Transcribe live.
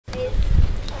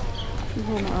You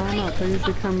hold my arm up, they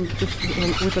usually come just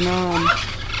with an arm.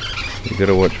 You got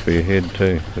to watch for your head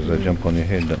too, because they jump on your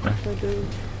head, don't they? They do.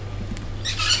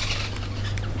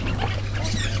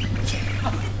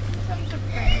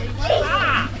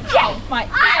 Oh, my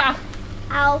ear!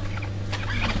 Ow.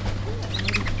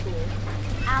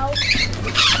 Ow.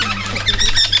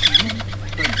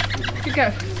 You go.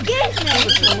 Excuse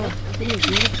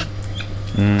me.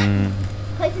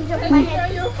 Place and jump in my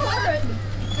head. You're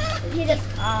just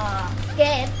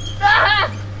scared.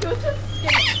 You're just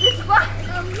scared. This one.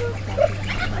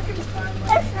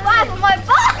 That's fine for my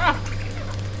butt.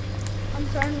 I'm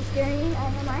sorry, I'm scaring you.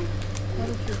 Oh, am I?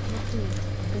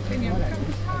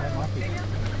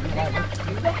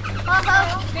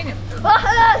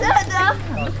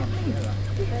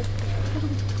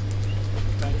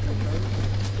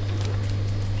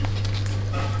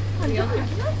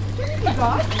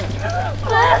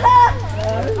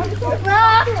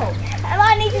 And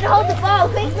I need you to hold the ball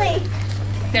quickly.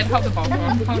 Dad, hold the ball.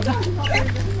 Hold it.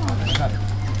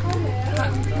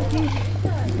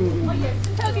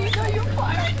 How do you know you're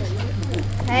fine?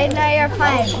 Hey, no, you're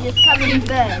fine. You're just covered in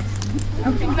birds.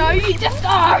 No, you just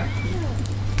are. Are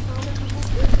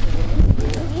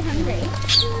you hungry?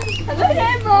 Hello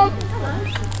there, Mom.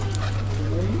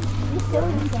 You still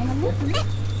in the animal?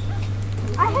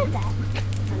 I heard that.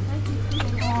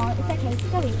 Oh, it's okay.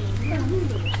 Go eat. I know you're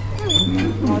hungry.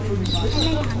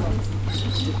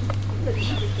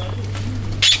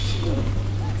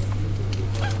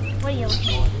 What are you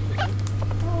looking at?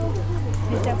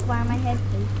 Please don't fly on my head,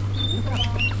 please.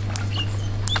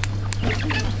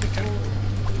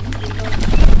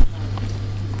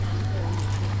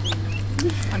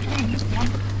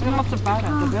 Lots of butter,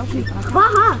 the belty.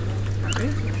 Baha!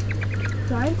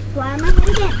 Don't fly on my head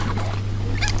again.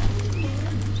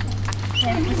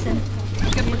 Okay, listen.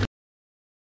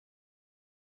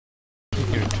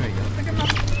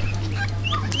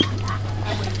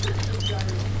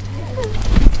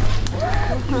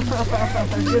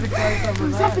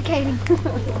 I'm suffocating. Don't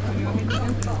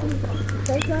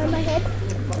fly on my head.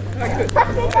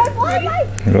 Don't fly on my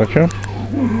head. You watch out?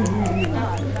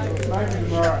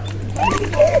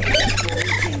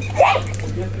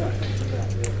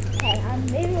 Okay, I'm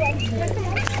maybe like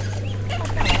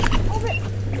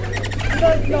No,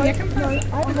 I've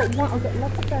got one. I've got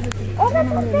lots of butter. oh, that's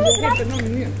not Yeah, but not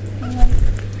in you.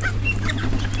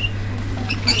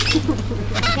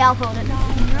 okay, I'll fold it.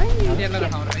 Yeah, let her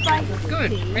hold it. Okay.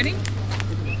 Good. Ready?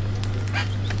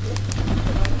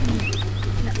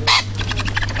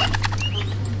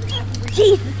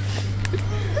 Jesus.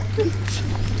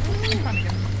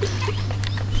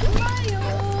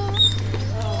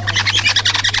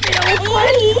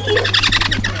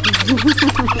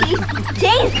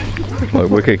 Jeez. Like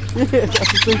Wiki. Yeah, I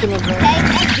was thinking of that.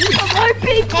 More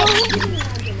people.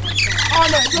 Oh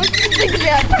no, don't think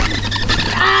about it.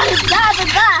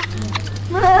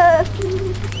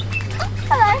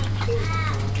 Hello.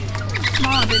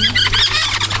 Smile, didn't you?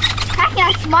 How can I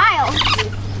smile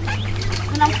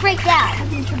when I'm freaked out? I'm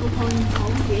in trouble pulling the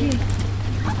whole thing.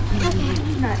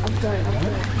 No, I've got it.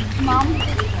 Mom.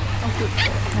 Okay.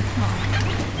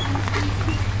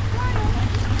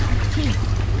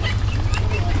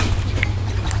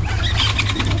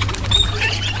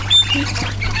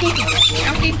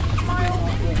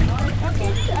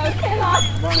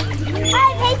 I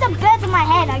hate the birds on my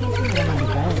head. I can see them.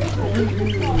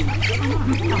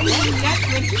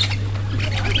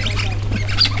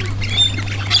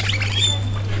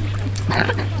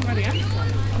 Ready, yeah?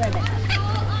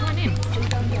 Come on in.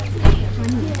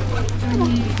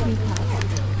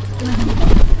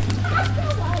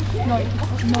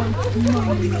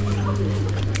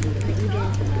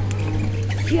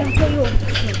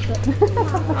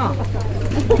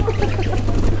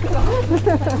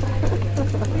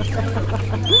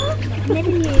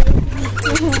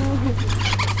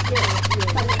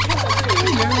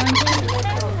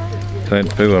 Don't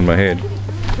poo on my head.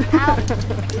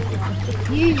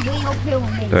 You will kill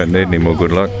me. Don't need any more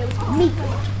good luck. Me.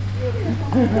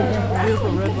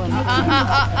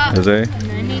 Is there?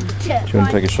 I need to. Do you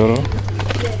want to take a shot off?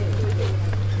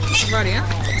 Ready, yeah?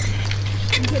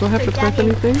 Do I have to press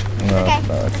anything? No, Okay.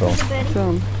 no, it's all.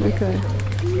 Done. Okay.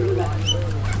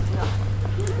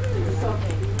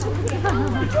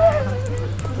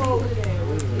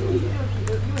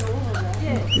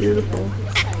 Beautiful.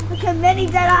 Look how many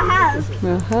that I have.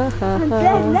 And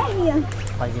there's many of them.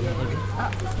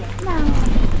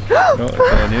 No,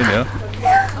 it's on you now.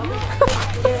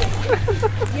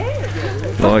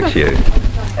 Likes you.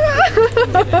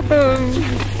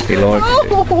 He likes you.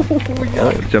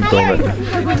 Oh, jumped on it.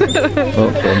 Oh,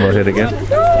 on my head again.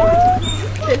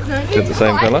 Is it the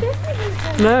same colour?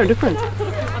 No, different.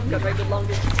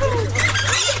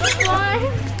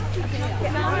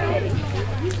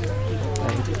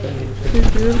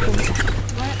 She's beautiful.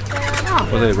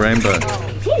 What are they? Rainbow.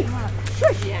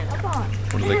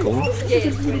 What do they call them?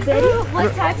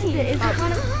 What type is it? Is it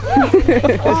one of...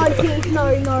 Oh, geez, no.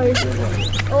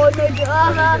 Oh, no,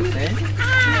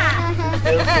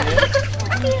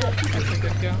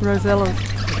 Rosellas.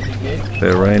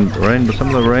 They're rainbow.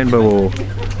 Some of the rainbow or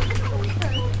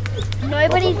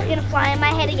Nobody's gonna fly in my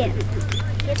head again.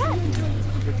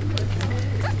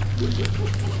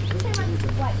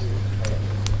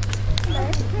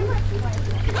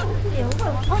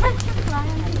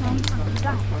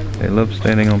 they love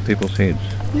standing on people's heads.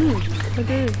 I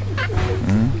do.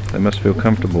 They must feel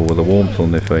comfortable with the warmth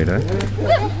on their feet, eh?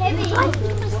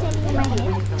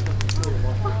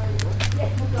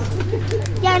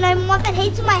 Yeah, no, I want that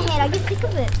heat to my head. I get sick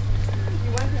of it.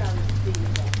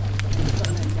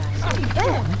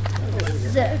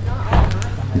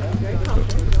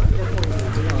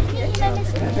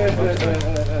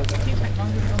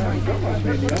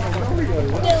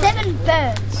 Seven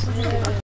birds.